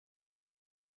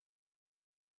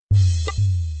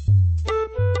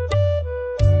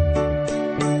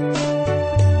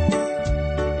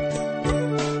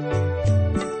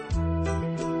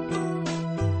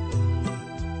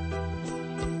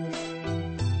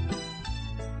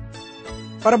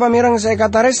Para pamirang saya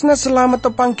kataresna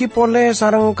selamat tepangki pole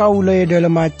sareng kaule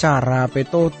dalam acara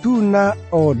peto tuna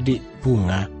odik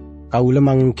bunga. Kaule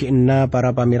mangkina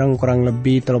para pamirang kurang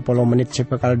lebih 30 menit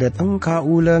sebekal dateng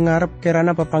kaule ngarep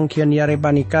kerana pepangkian yare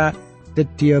panika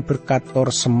detia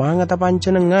berkator semangat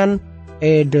panjenengan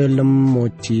dalam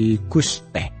moji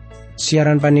Guste.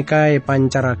 Siaran panika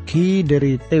pancaraki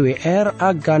dari TWR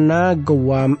Agana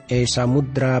Gewam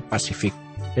Samudra Pasifik.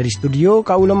 Dari studio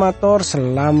kaula matur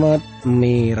selamat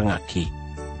mirengaki.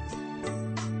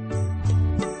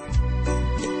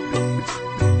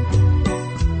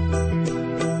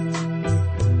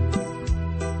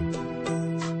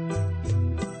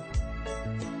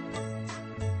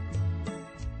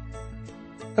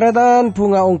 Tretan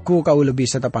bunga ungku kaula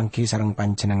bisa tepangki sareng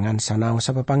panjenengan sanang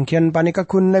sapepangkian panika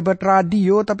gun lebet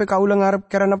radio tapi kaula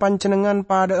ngarep karena panjenengan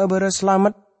pada ebere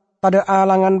selamat. Pada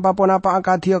alangan papon apa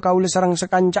akadio kaule sarang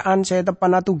sekancaan saya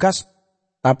tepan tugas.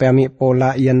 Tapi ami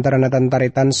pola iantara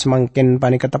taritan semakin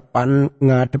panik ketepan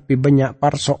ngadepi banyak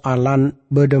persoalan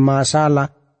beda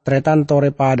masalah. Tretan tore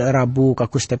pada Rabu ke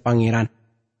Guste Pangeran.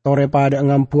 Tore pada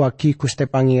ngampuaki Guste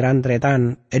Pangeran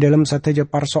tretan. Dalam sateja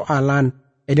persoalan.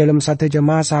 Dalam sateja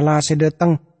masalah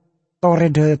sedeteng. Tore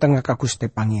dateng ke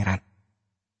Guste Pangeran.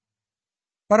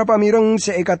 Para pamireng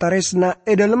seikataresna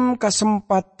dalam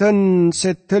kesempatan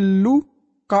sedelu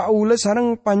kaula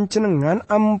sareng panjenengan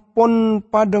ampun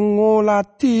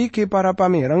padengolati ke para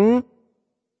pamireng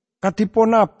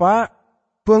katipun apa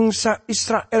bangsa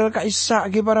Israel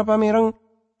kaisa ke para pamireng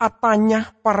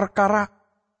atanya perkara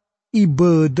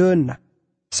ibadana.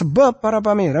 Sebab para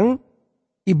pamireng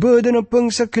ibadana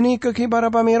bangsa geni ke para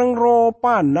pamireng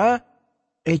ropana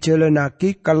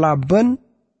ejelenaki kelaban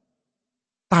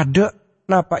tada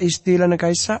napa istilah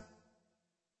kaisa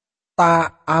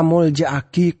ta amol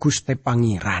jaaki Guste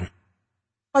Pangeran.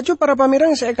 Ajo para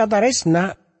pamirang saya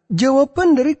kataresna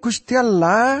jawaban dari Gusti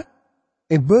Allah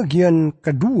bagian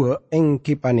kedua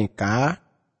engki panika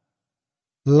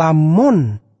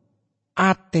lamun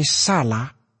ate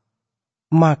salah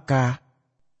maka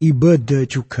ibadah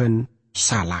juga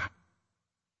salah.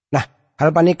 Nah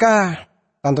hal panika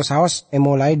tanto saos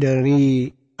mulai dari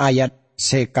ayat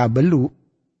sekabelu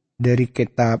dari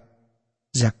kitab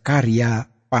Zakariya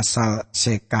pasal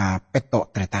seka petok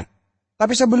tretan.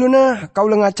 Tapi sebelumnya kau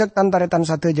ngajak tantaretan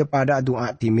satu aja pada doa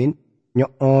timin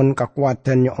nyon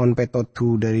kekuatan nyon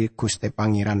petotu dari Guste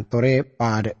Pangeran tore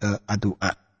pada doa.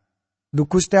 Du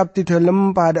Guste abdi dalem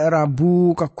pada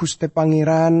Rabu ke Guste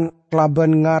Pangeran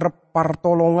kelaban ngarep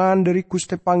partolongan dari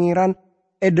Guste Pangeran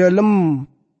dalem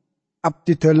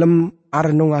abdi dalem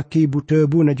arnungaki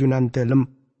budebu najunan dalem.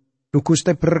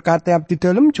 Guste berkata abdi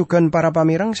dalem juga para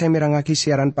pamirang saya mirangaki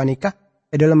siaran panika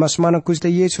dalam asmana Guste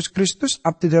Yesus Kristus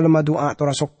abdi dalem doa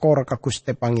tora sokor ka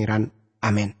Guste Pangeran.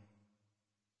 Amin.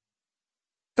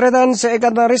 Tretan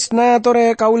seekatarisna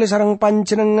tore kaule sareng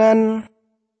panjenengan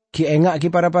ki engak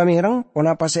ki para pamirang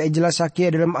ponapa saya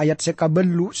jelasaki dalam ayat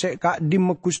sekabelu seka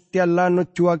dim Gusti Allah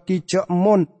nujuaki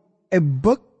cekmon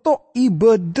bekto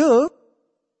ibadah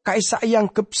kaisa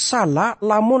yang kepsala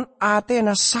lamun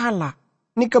atena salah.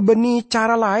 Ni kebeni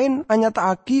cara lain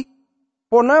anyataaki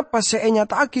ponapa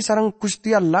nyataaki sareng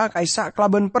Gusti Allah kaisa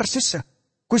kelaban persis.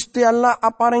 Gusti Allah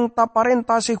apareng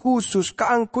taparenta se khusus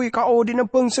kaangkui kaodina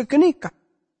bangsa genika.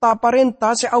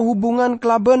 Taparenta se hubungan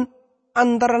kelaban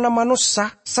antara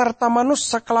manusia serta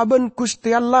manusia kelaban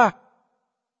Gusti Allah.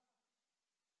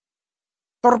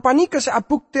 Torpanika se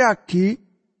abuktiaki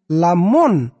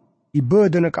lamun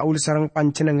ibadana kaul sareng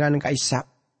panjenengan kaisa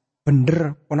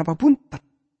bener ponapa punten.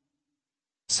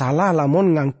 Salah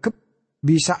lamun ngangkep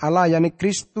bisa Allah yani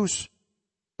Kristus.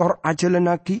 Tor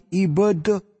ajalenaki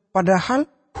ibadah. Padahal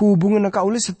hubungan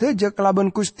kauli sedaja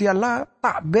kelaban Gusti Allah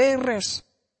tak beres.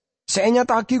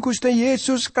 Senyataki Gusti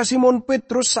Yesus kasimon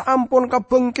Petrus saampun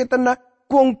kabengketan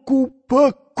kuangku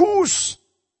bagus.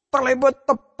 Terlebat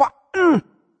tepaan.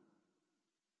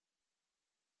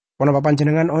 Ponapa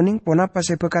panjenengan oning ponapa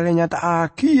sebekale nyata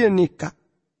aki ya nikah.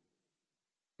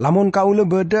 Lamun kaula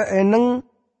beda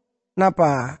eneng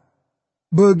napa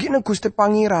begina Gusti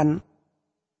Pangeran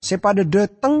sepada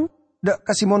dateng dak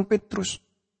ka Simon Petrus.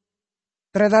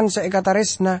 Tretan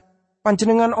seekataresna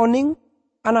panjenengan oning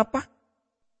anapa?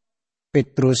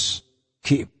 Petrus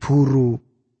ki buru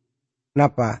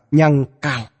napa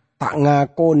nyangkal tak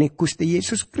ngakoni Gusti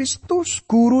Yesus Kristus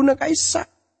guru na kaisa.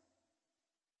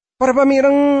 Para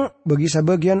pamireng bagi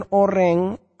sebagian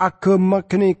orang agama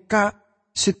genika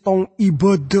sitong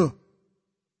ibadah.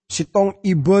 Sitong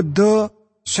ibadah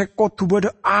sekotu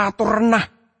bada atur renah.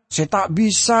 Saya tak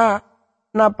bisa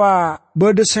napa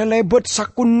bada selebet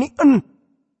sakunien.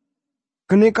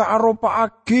 Genika aropa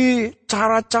agi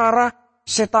cara-cara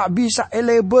saya tak bisa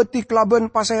elebeti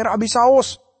kelaban pasir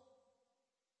abisaos.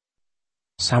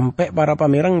 Sampai para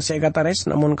pamirang saya kata res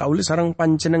namun kauli sarang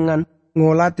panjenengan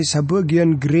ngolati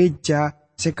sebagian gereja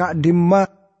seka dimma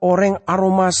orang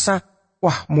aromasa.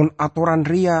 Wah mun aturan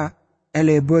ria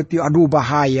elebeti aduh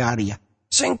bahaya ria.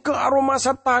 Sengke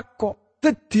aromasa tako.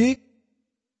 Jadi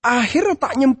akhirnya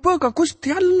tak nyempe ke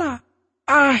Gusti Allah.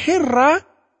 Akhirnya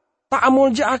tak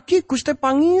amul jaki Gusti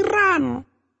Pangeran.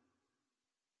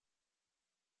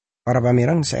 Para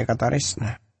pamirang saya kata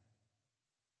resna.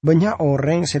 Banyak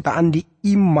orang setaan di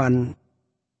iman.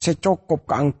 Secokop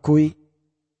keangkui.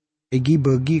 Egi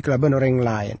bagi kelaban orang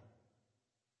lain.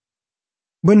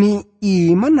 Beni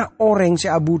iman orang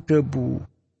seabu debu.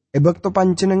 Ebek to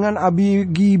panjenengan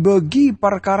abigi bagi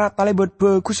perkara talebet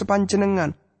beku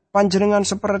sepanjenengan. Panjenengan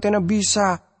sepertinya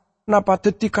bisa napa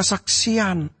teti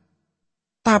kesaksian.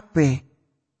 Tapi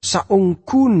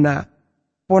saungkuna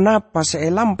ponapa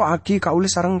seelam paaki kauli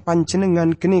sarang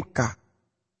panjenengan kenika.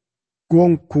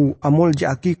 Guangku amol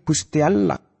jaki Gusti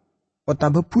Allah. Ota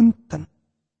bepunten.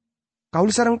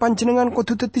 Kauli sarang panjenengan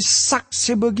kudu teti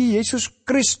saksi bagi Yesus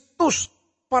Kristus.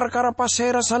 Perkara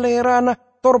pasera salerana.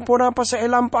 Torpona pa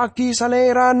seelam paaki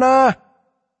salerana.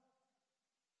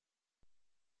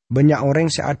 Banyak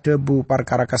orang seadebu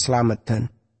perkara keselamatan.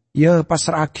 Ya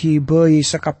pasar aki bayi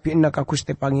sekapina ka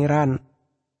Gusti Pangeran.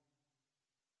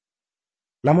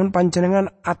 Lamun panjenengan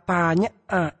atanya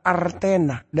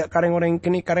artena. Dak kareng orang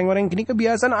kini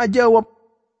kebiasaan aja jawab.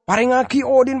 Paring aki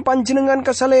odin panjenengan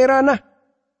kesalerana.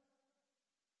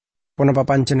 Punapa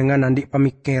panjenengan nanti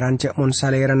pemikiran cek mon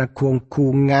salerana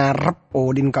gongku ngarep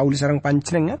odin kauli sarang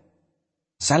panjenengan.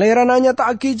 Salerananya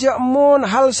tak aki cek mon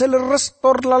hal seleres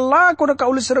tor lelaku da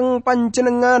kauli sarang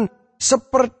panjenengan.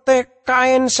 Seperti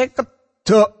kain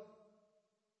sekedek.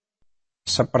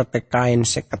 Seperti kain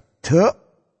sekedek.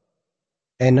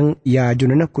 Eneng ya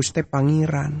junana Gusti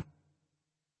Pangeran.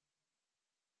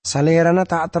 Salerana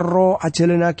tak tero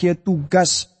ajalana kia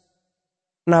tugas.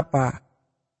 Napa?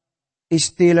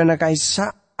 Istilahna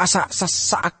kaisa asa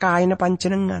sasakaina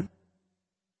panjenengan.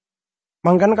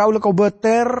 Mangkan kaula kau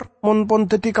beter mon pon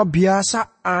teti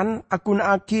kebiasaan aku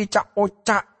na aki cak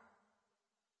ocak.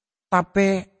 Tapi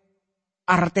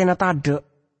artena tade.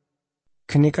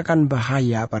 Kenika kan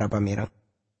bahaya para pamirang.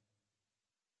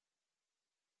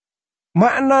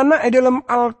 Maknana dalam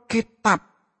Alkitab.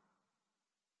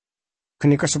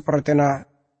 Kenika seperti na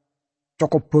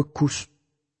cukup bagus.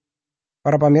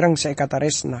 Para pamirang saya kata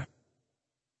resna.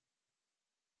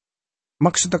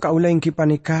 Maksud kaula yang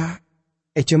kipanika.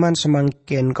 Jaman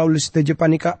semangkin. Kaula setuju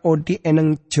panika odi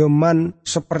eneng jaman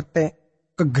seperti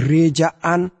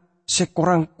kegerejaan.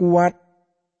 Sekurang kuat.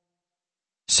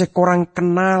 Sekurang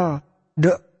kenal.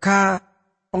 Deka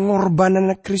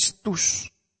pengorbanan Kristus.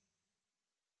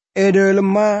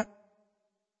 Lemah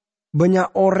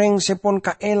banyak orang sepon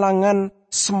kaelangan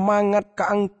semangat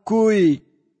kaangkui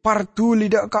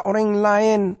partuli dak ka orang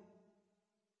lain.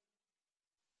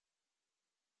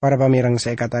 Para pamirang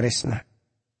saya kata resna.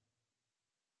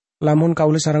 Lamun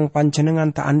kaula sareng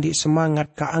panjenengan tak andi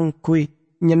semangat kaangkui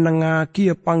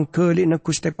nyenengaki pangkeli na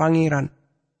Gusti Pangeran.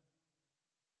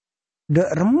 Dak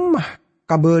remah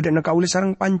kabeudeuna kaula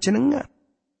sareng panjenengan.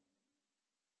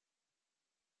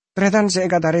 Tretan saya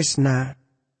kata resna.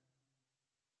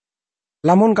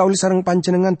 Lamun kauli sareng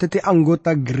panjenengan teti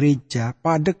anggota gereja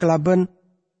pada kelaban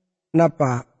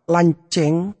napa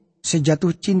lanceng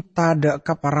sejatuh cinta da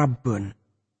kaparaben.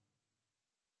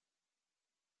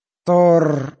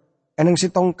 Tor eneng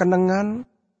sitong kenengan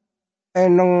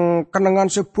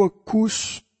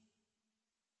sebagus.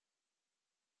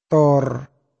 Tor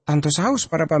tanto saus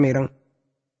para pamirang.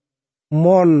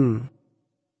 Mon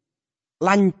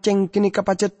lanceng kini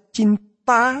kapacet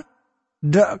cinta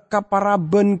da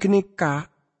kaparaben kenika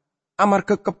amar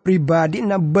ke kepribadi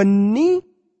na beni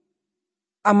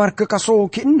amar ke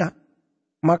kasokin na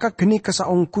maka kenika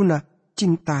saongkuna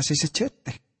cinta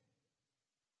sesecete.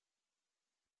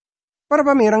 Para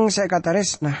pamirang saya kata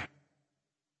resna.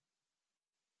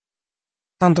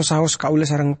 Tanto saos kaula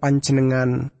sareng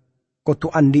panjenengan kotu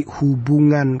andi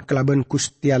hubungan kelaban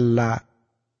Gusti Allah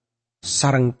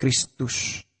sareng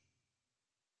Kristus.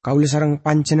 Kaula sareng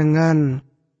panjenengan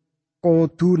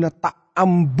koduna tak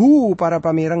ambu para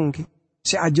pamirang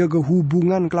si aja ke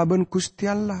hubungan kelaban Gusti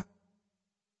Allah.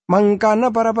 Mangkana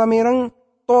para pamirang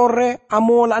tore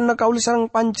amolan kaula sareng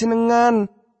panjenengan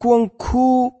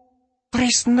kuangku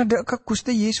tresna dak ka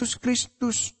Gusti Yesus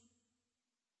Kristus.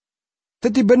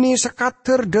 Tadi beni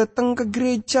sekater datang ke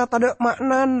gereja tada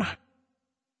maknana.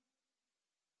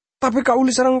 Tapi kaula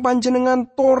sareng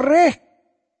panjenengan tore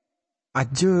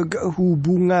aja ke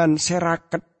hubungan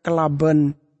seraket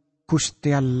kelaban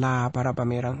Gusti Allah para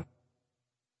pamirang.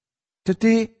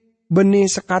 Jadi benih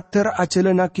sekadar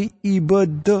ajalanaki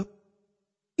ibadah.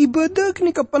 Ibadah kini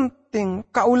kepenting.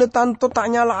 Kaula tanto tak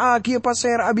nyala lagi apa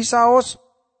ser abisaos.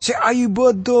 Se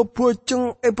ibadah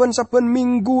boceng eben saben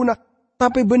minggu nah.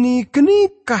 Tapi benih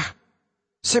kenikah.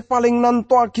 Se paling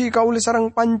nantoaki kaula sarang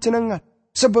panjenengan.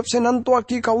 Sebab se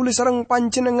nantoaki kaula sarang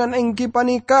panjenengan engki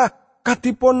panika.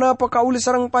 Katipona apa kaula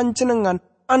sarang panjenengan.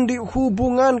 Andi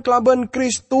hubungan kelaban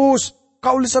Kristus.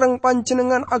 Kaula sarang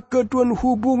panjenengan agaduan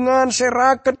hubungan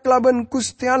seraket kelaban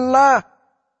Gusti Allah.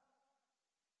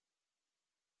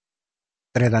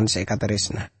 Tretan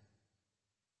sekataresna.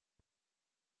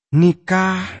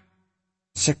 Nikah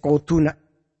sekotuna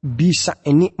bisa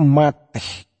ini mate.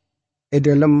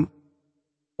 Dalam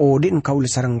odin kaula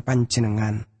sarang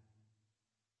panjenengan.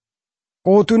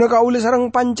 Kotuna kaula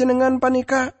sarang panjenengan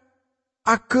panika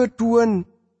agaduan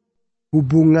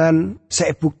hubungan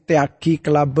sebuktiaki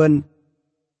kelaban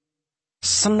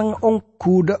seneng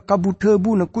ongku dak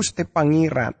kabudebu na Gusti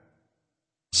Pangeran.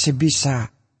 Sebisa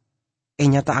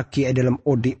nyata aki dalam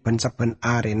odik pensaben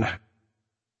arena.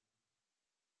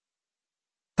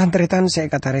 Tantretan saya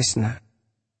kata resna.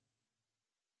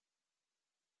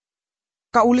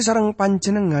 Kauli sarang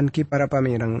panjenengan ki para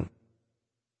pamireng.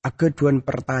 Agaduan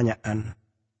pertanyaan.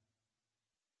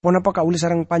 Ponapa kauli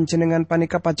sarang panjenengan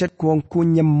panika pacet kuongku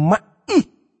nyemak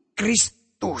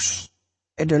Kristus.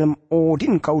 Dalam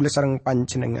odin kauli sarang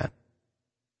panjenengan.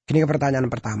 Kini pertanyaan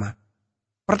pertama.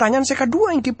 Pertanyaan saya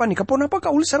kedua yang kipani, kaponapa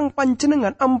kauli sarang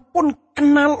panjenengan ampun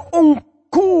kenal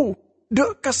ongku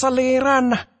de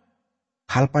kesaleran.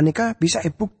 Hal panika bisa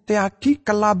ibuktiaki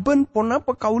kelaban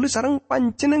ponapa kauli sarang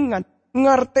panjenengan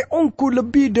ngarte ongku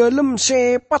lebih dalam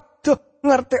sepat de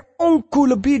ngarte ongku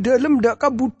lebih dalam de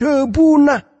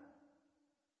kabudebuna.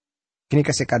 Kini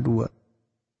kasih kedua.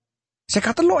 Saya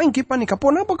kata lo yang kipani,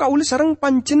 kaponapa kauli sarang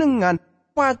panjenengan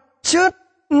pacet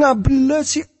ngabela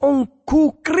si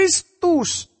ongku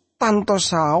Kristus. Tanto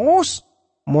saos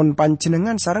mon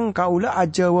panjenengan sareng kaula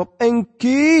ajawab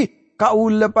engki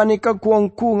kaula panika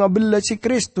kuongku ngabela si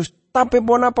Kristus. Tapi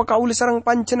ponapa kaula sareng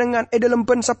panjenengan dalam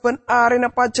pensaben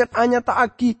arena pacet anya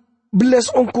taaki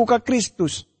belas ongku ka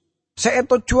Kristus.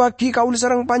 Seeto cuaki kaula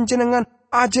sareng panjenengan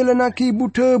ajalanaki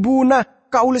budebuna.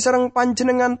 Kaula sareng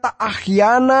panjenengan tak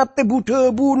ahyana te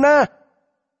budebuna.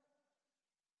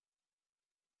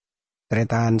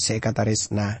 Tretan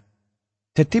sekatarisna.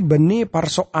 Jadi benih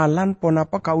persoalan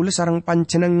ponapa kaula sareng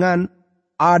panjenengan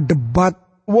debat.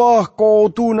 Wah kau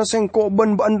tu nasengko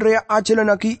ben Andrea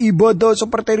ajalanaki ibadah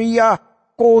seperti ria.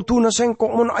 Kau tu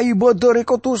nasengko mon ibadah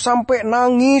reko tu sampai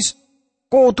nangis.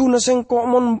 Kau tu nasengko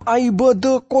mon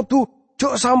ibadah kau tu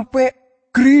jok sampai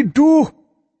geriduh.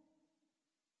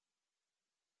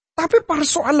 Tapi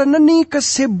persoalan ini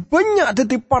kesebanyak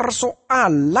jadi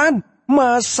persoalan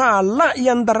masalah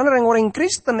yang antara orang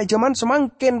Kristen di zaman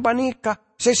semangkin panika.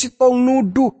 Sesitong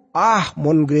nuduh,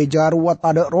 mon gereja ruat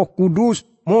ada Roh Kudus,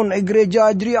 mon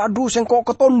gereja jadi aduh sengkok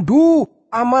ketondu,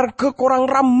 amar ke korang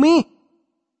rami.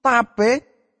 Tapi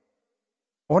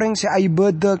orang se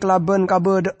ibadah kelaban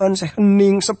kabadaan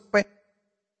sehening sepe,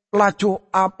 lacu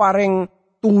apareng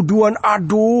tuduhan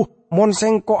aduh. Mon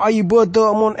sengko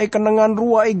ibadah, mon kenangan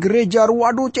rua gereja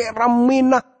rua aduh cek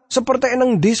ramina seperti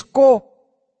eneng disco.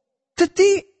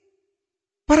 Jadi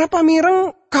para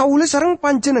pamireng kaula sareng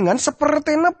panjenengan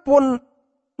seperti pun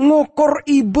ngokor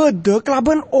ibadah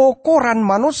kelaban okoran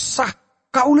manusia.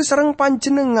 Kaula sareng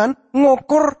panjenengan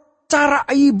ngokor cara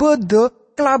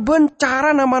ibadah kelaban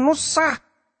cara na manusia.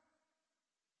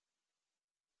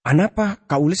 Anapa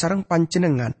kaula sareng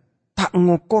panjenengan tak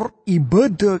ngokor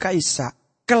ibadah kaisa.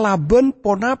 Kelaban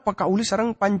ponapa kauli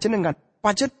sarang panjenengan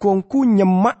pacet gongku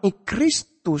nyemai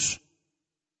Kristus.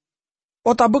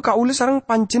 Otabe kauli sarang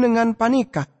panjenengan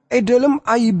panika dalam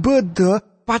ibadah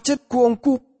pacet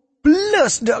gongku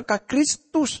belas dak ka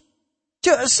Kristus.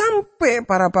 Cek sampai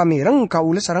para pamireng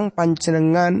kauli sarang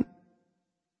panjenengan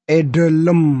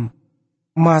dalam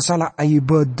masalah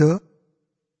ibadah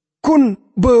kun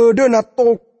bedena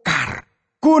tokar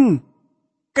kun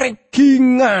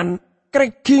kregingan.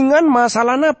 Kregingan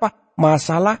masalah apa?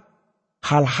 Masalah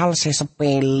hal-hal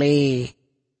sesepele.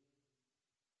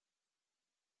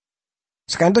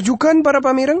 Sekarang tujukan para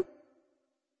pamireng.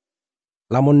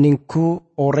 Lamun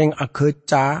ningku orang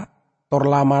ageca tor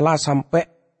lamala sampai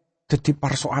jadi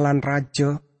persoalan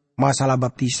raja masalah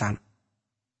baptisan.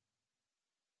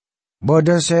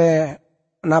 Bodoh se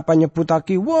napa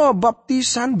nyebutaki, wah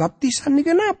baptisan ini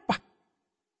kenapa?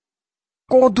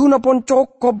 Koduna pon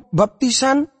cokop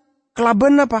baptisan.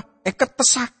 Kelaban apa?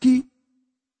 Ketesaki.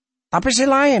 Tapi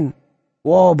selain.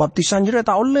 Wow, baptisan jadi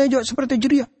tak oleh juga seperti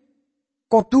jadi.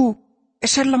 Kotu.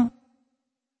 Selem.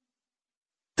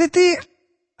 Teti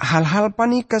hal-hal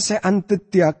panika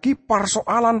seantetiaki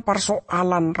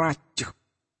persoalan-persoalan raja.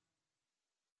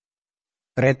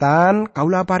 Tretan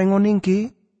kaula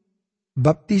parengoningki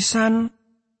baptisan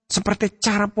seperti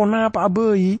cara ponapa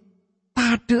abei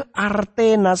tade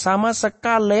artena sama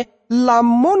sekali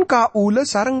lamun kaula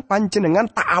sareng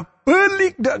panjenengan tak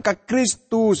belik dek ka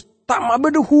Kristus, tak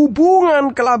mabede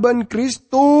hubungan kelaban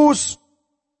Kristus.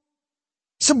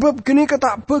 Sebab gini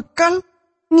tak bekal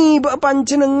ngibak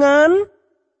panjenengan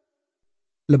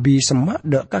lebih semak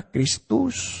dek ka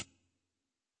Kristus.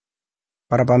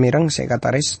 Para pamirang saya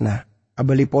kata resna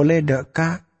abeli pole dek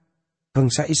ka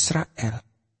bangsa Israel.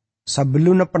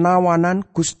 Sebelum penawanan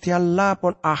Gusti Allah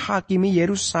pon ahakimi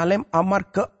Yerusalem amar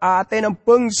ke atena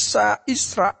bangsa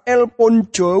Israel pon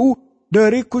jauh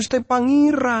dari Gusti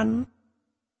Pangeran.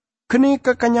 Kini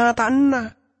kekenyataanna.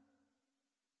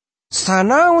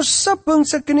 Sanau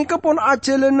sebangsa kini pon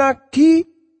ajalenaki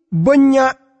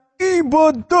banyak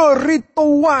ibadah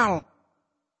ritual.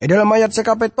 Dalam ayat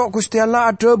sekapetok Gusti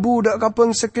Allah ada budak ka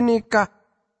bangsa kini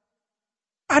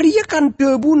Arya kan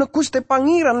debu na Gusti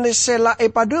Pangeran lesela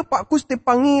pada Pak Gusti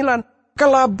Pangeran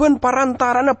kelaban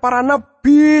parantarana para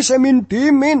nabi semin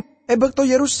dimin bekto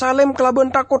Yerusalem kelaban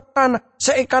takutan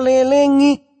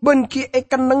seekalelengi benki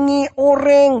ekenengi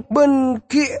oreng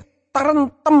benki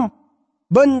tarentem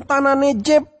bentana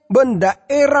nejeb ben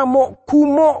daerah mo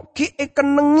kumo ki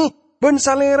ekenengi ben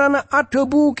salerana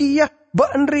adebu kiyah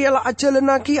ben riala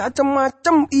ajalenaki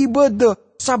macem-macem ibadah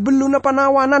sabeluna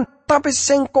panawanan. Tapi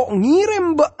sengkok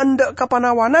ngirim beanda ke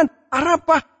panawanan.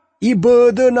 Arapah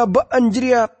ibadah na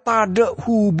beanjria tada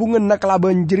hubungan na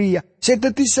kelaban jeria.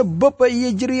 Seteti sebab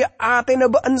iya jeria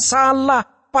atena bean salah.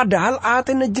 Padahal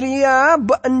atena jeria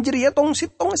beanjria tong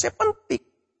sitong sepentik.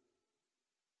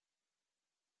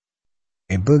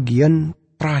 Bagian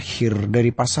terakhir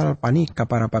dari pasal panika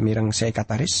para pamirang saya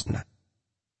kata resna.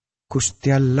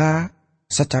 Gusti Allah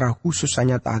secara khusus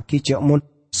hanya taki cekmon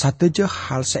sateja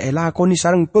hal seelakoni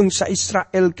sareng bangsa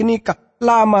Israel kenika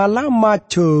lama-lama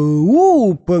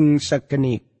jauh bangsa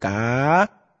kenika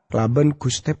kelaban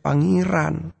Gusti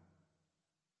Pangeran.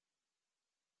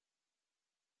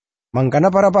 Mangkana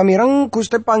para pamirang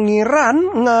Gusti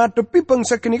Pangeran ngadepi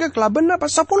bangsa kenika kelaban apa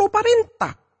 10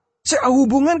 parintah.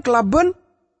 Hubungan kelaban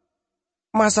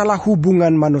masalah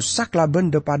hubungan manusia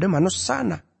kelaban depada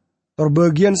manusana.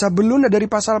 Terbagian sebelumnya dari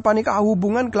pasal panika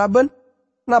hubungan kelaban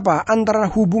napa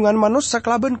antara hubungan manusia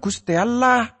kelaban Gusti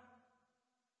Allah.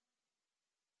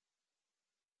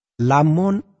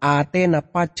 Lamun atena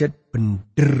pajet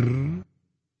bener,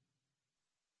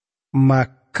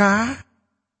 maka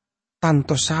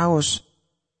tanto saos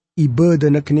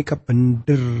ibadah kenika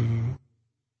bener.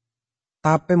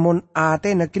 Tapi mon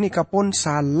atena kenika pun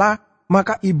salah,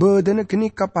 maka ibadah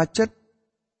kenika pajet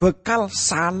bekal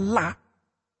salah.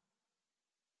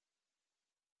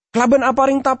 Kelaban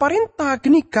aparinta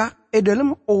kenika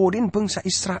dalam odin bangsa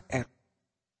Israel.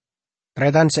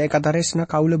 Tretan saya kata resna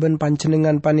kaulaban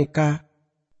panjenengan panika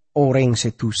orang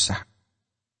setusa.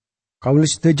 Kaula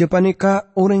sedaja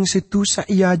panika orang setusa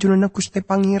iya junana Gusti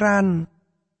Pangeran.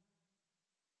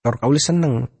 Tor kaula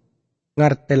seneng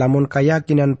ngarte lamun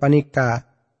keyakinan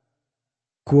panika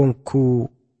kuangku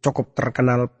cukup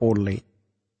terkenal pole.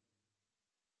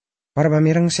 Para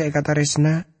pamirang saya kata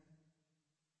resna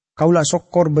kaula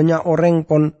sokor banyak orang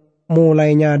pon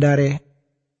mulai nyadare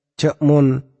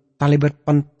cekmon talibat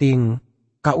penting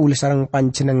kaula sarang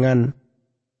panjenengan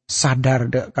sadar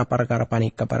dek kapar-kapar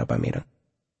panika para pamirang.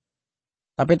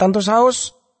 Tapi tanto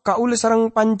saos kaula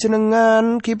sarang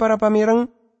panjenengan ki para pamirang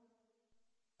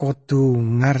kudu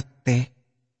ngarte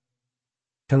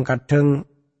deng kadang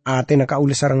atena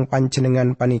kaula sarang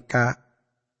panjenengan panika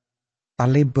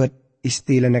talibat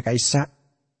istilahna kaisa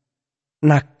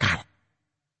nakal.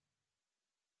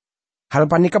 Hal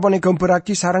panika pun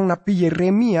gambaraki sarang Nabi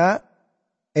Yeremia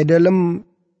dalam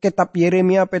kitab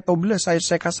Yeremia 14 ayat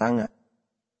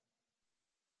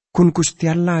 9. Kun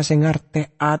Gusti Allah sing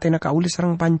ngarte atena kaula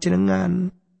sareng panjenengan.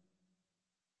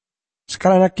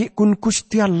 Sekali lagi kun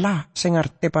Gusti Allah sing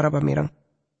ngarte para pamirang.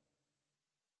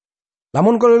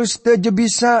 Lamun kalau sedaja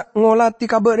bisa ngolati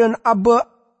kabadan aba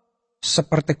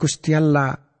seperti Gusti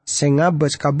Allah sing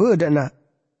ngabas kabadana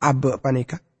aba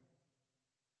panika.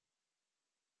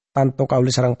 Tanto kaula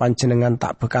sareng panjenengan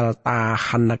tak bakal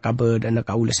tahan na kabadana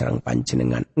kaula sareng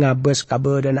panjenengan ngabes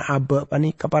kabadana aba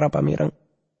panika para pamirang.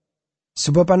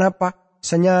 Sebab apa?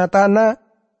 Senyatana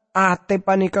ate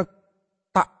panika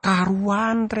tak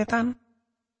karuan tretan.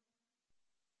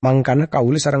 Mangkana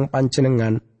kaula sareng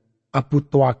panjenengan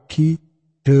abutuagi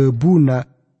debuna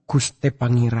Gusti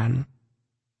Pangeran.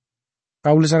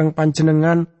 Kaula sareng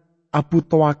panjenengan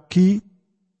abutuagi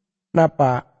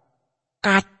napa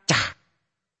kaca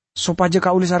supaya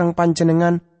kauli sareng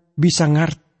panjenengan bisa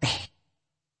ngarteh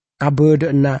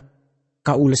kabedeuna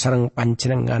kauli sareng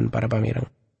panjenengan para pamireng.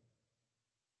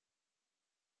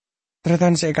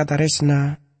 Tretan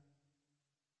sekataresna,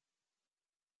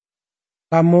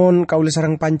 lamun kauli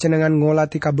sareng panjenengan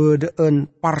ngolati kabedeun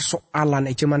persoalan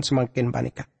cuman semakin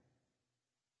panika.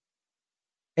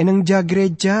 Eneng ja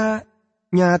gereja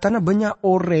nyatana banyak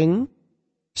orang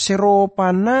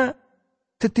seropana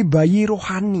teti bayi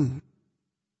rohani.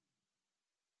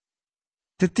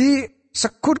 Teti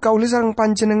sekut kauli sareng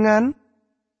panjenengan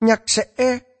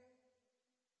nyaksee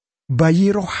bayi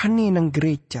rohani nang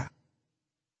gereja.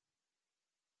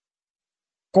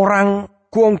 Korang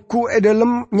kuongku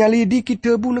dalam nyalidiki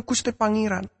debu ne Gusti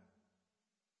Pangeran.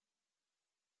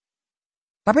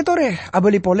 Tapi tore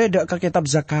abali pole dak ke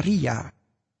kitab Zakariya.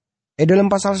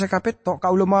 Dalam pasal sekapet tok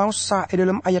kaula mausa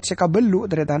dalam ayat sekabelu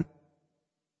tretan.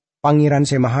 Pangeran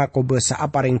semaha ko besa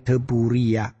apareng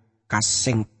teburia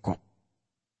kasengko.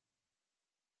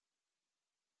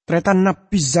 Tretan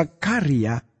Nabi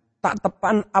Zakariya tak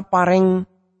tepan apareng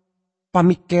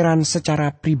pamikiran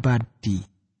secara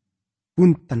pribadi.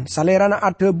 Punten, salerana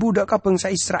ada budak ka bangsa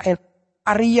Israel.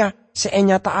 Arya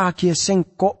seenyata agia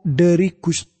sengko dari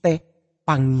Guste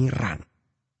Pangeran.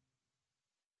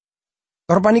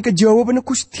 Torpani kejawaban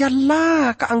Gusti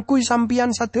Allah kaangkui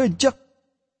sampian sadejek.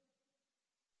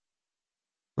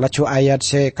 Laju ayat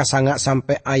se kasangak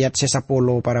sampai ayat se 10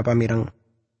 para pamireng.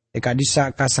 Eka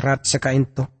disa kasrat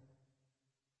sekainto.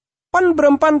 Pan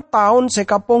berempan tahun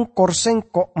sekapong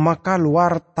korsengko maka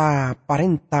luar ta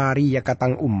parentari ya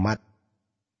katang umat.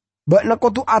 Bak na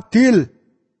kotu adil,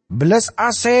 belas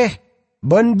aseh,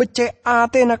 ben becek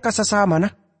ate na kasasama na.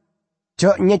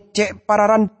 Jak nyecek para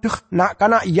randuh nak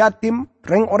kana yatim,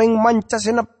 reng orang manca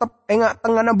senep-tep engak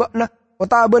tengah na bak na.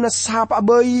 Kota bena sapa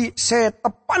bayi, se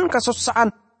tepan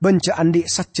kasusaan, benca andi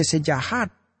saja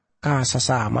sejahat,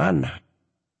 kasasama na.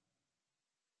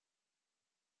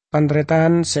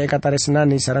 Pantretan saya kata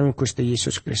resnani sarang Gusti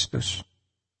Yesus Kristus.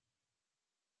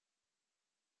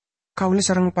 Kauli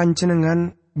sarang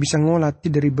panjenengan bisa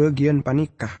ngolati dari bagian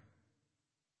panikah.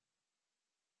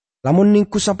 Lamun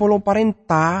ningku 10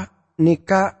 parenta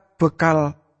nika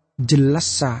bekal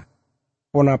jelasa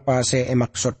ponapa saya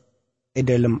maksud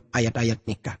dalam ayat-ayat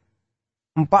nikah.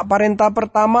 4 parenta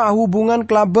pertama hubungan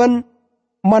kelaban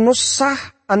manusia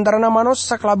antara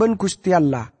manusia kelaban Gusti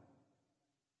Allah.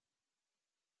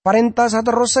 Parenta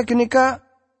saterusnya kenika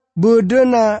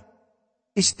bedena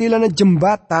istilahnya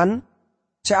jembatan.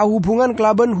 Saya hubungan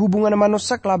kelaban hubungan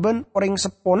manusia kelaban orang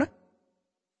sepona.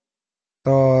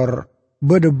 Tor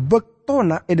bede bekto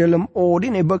na dalam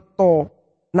odin bekto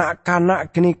nak kana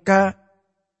kenika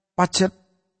pacet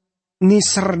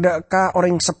niserda ka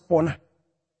orang sepona.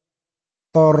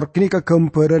 Tor kenika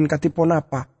gambaran katipon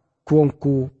apa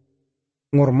kuongku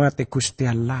ngormati Gusti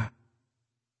Allah.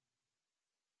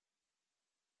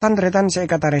 Tandretan saya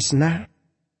kata resna.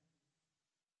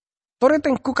 Tore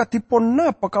tengku katipon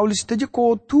na pa kaulis teje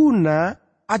kotuna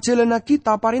ajalana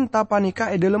kita parinta panika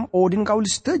dalam odin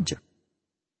kaulis teje.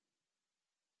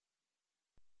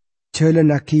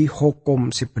 Jalanaki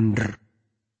hukum si bener.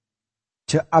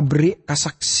 Ja abri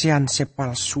kasaksian si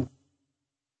palsu.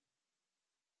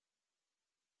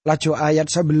 Laju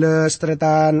ayat 11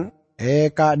 tretan.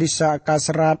 Eka disa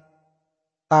kasrat.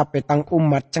 Tapi tang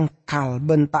umat cengkal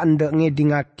bentak ndak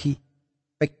ngedingaki.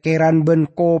 Pikiran ben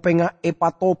ko penga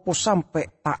epatopo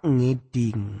sampai tak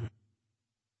ngeding.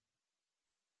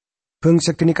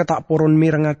 Bangsa kini tak poron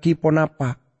mirengaki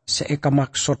ponapa seeka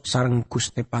maksud sareng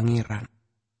Gusti Pangeran.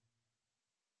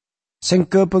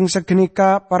 Sengke bangsa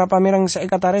genika para pamirang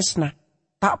seeka taresna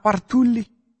tak parduli.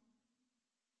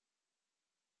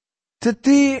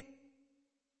 Dadi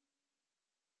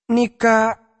nika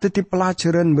dadi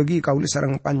pelajaran bagi kauli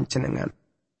sareng panjenengan.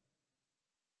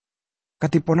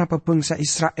 Katipon apa bangsa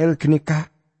Israel genika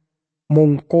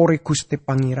mongkore Gusti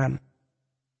Pangeran.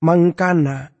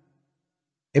 Mangkana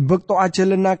ebekto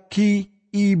ajalenaki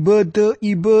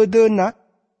ibede-ibedena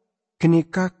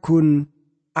genika gun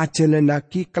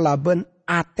ajalenaki kelaban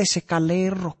ate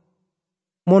sekalero.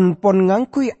 Monpon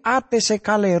ngangkui ate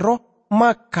sekalero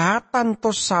maka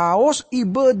tanto saos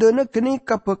ibedena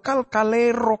genika bekal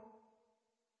kalero.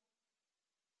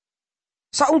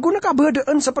 Saungguna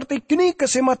kabedaan seperti gini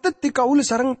kesemateti kauli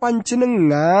sareng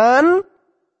panjenengan.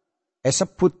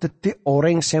 Sebut detik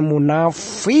orang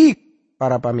semunafik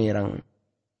para pamirang.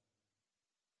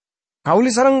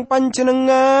 Kauli sareng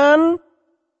panjenengan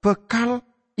bekal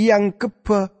yang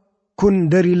kebe kun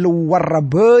dari luar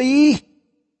bayi.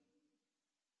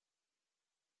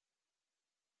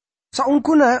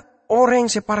 Saungguna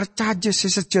orang separcaje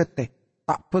sesejete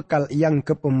tak bekal yang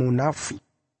kebe munafik.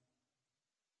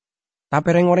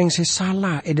 Tapi orang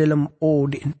salah dalam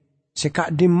odin.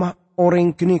 Sekak dimak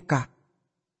orang kenika.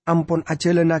 Ampun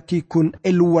ajalan kun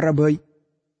luar bayi.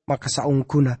 Maka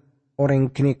saungkuna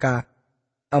orang kenika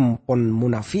ampun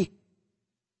munafik.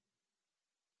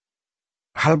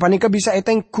 Hal panika bisa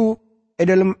etengku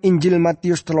dalam Injil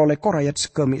Matius 3 lekor ayat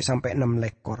 1 sampai 6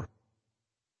 lekor.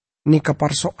 Nika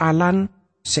persoalan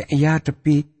seia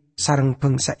depi sareng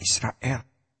bangsa Israel.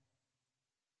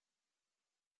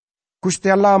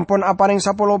 Gusti Allah ampun apareng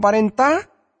sapolo parenta,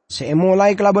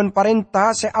 mulai kelaban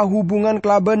parenta, hubungan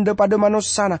kelaban depada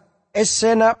manusana.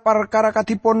 Esena perkara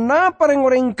katipon na pareng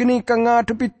orang kini kanga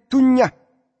depi tunya.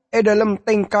 Dalam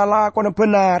tengkala kona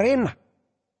benarena.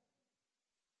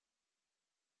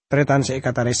 Tretan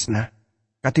kata resna,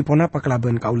 katipon apa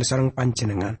kelaban kaula sareng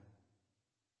panjenengan.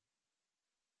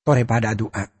 Tore pada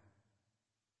doa.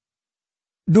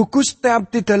 Dukus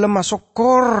abdi dalam masuk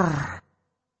kor.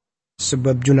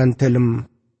 Sebab junan dalam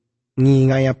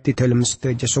ngingai abdi dalam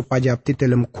seteja supaya abdi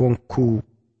dalam kuangku.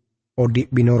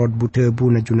 Odik binorod budebu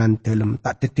na junan dalam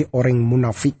tak teti orang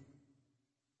munafik.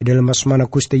 Dalam asmana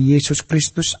Gusti Yesus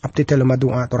Kristus abdi dalam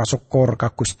doa tora sokor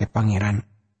ka Gusti Pangeran.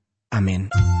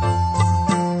 Amin.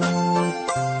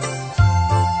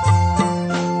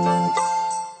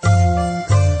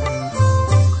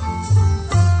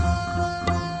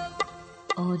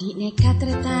 Odik nekat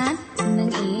retan nang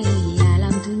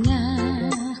alam dunia.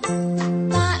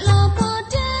 Tak lopo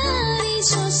dari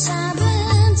susah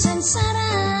ben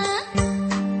sengsara.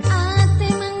 Ate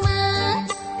mang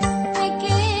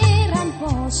pikiran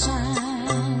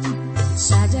bosan.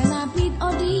 Saja napit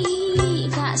odik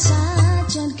tak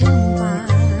sajan gempar.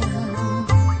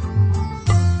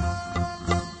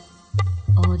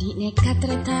 Odik nekat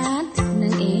retan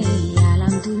nang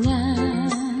alam dunia.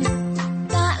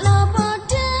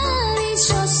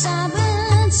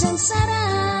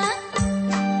 Sengsara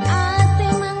ate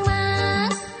mang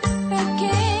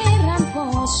pikiran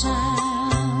bosan.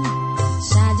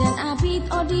 Sajan abid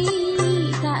odi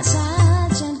tak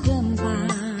sajan gempar.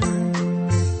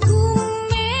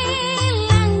 Kumelange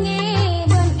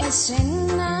ben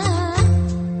esena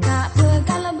tak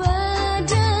bekal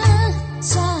beda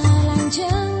salang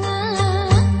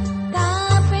jengah.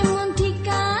 Tapi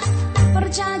muntika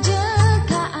percaya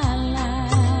ka Allah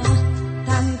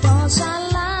tanpa salah.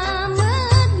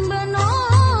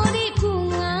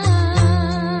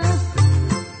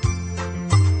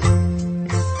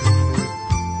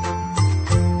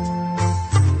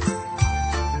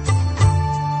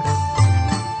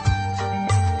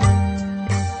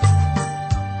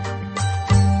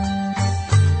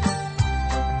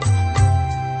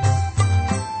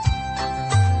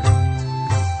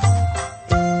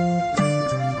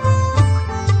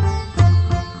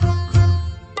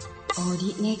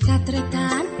 Nekat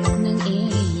retan nang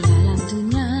alam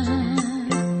dunia.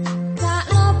 Tak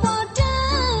lopo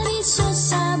dari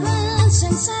susah ben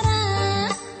sengsara.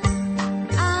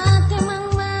 Ate mang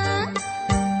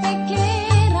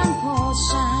pikiran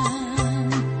bosan.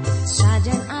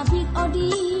 Sajan abid odi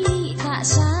tak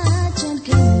sajan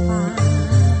gempar.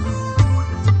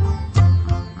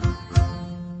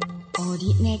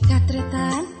 Odi nekat retan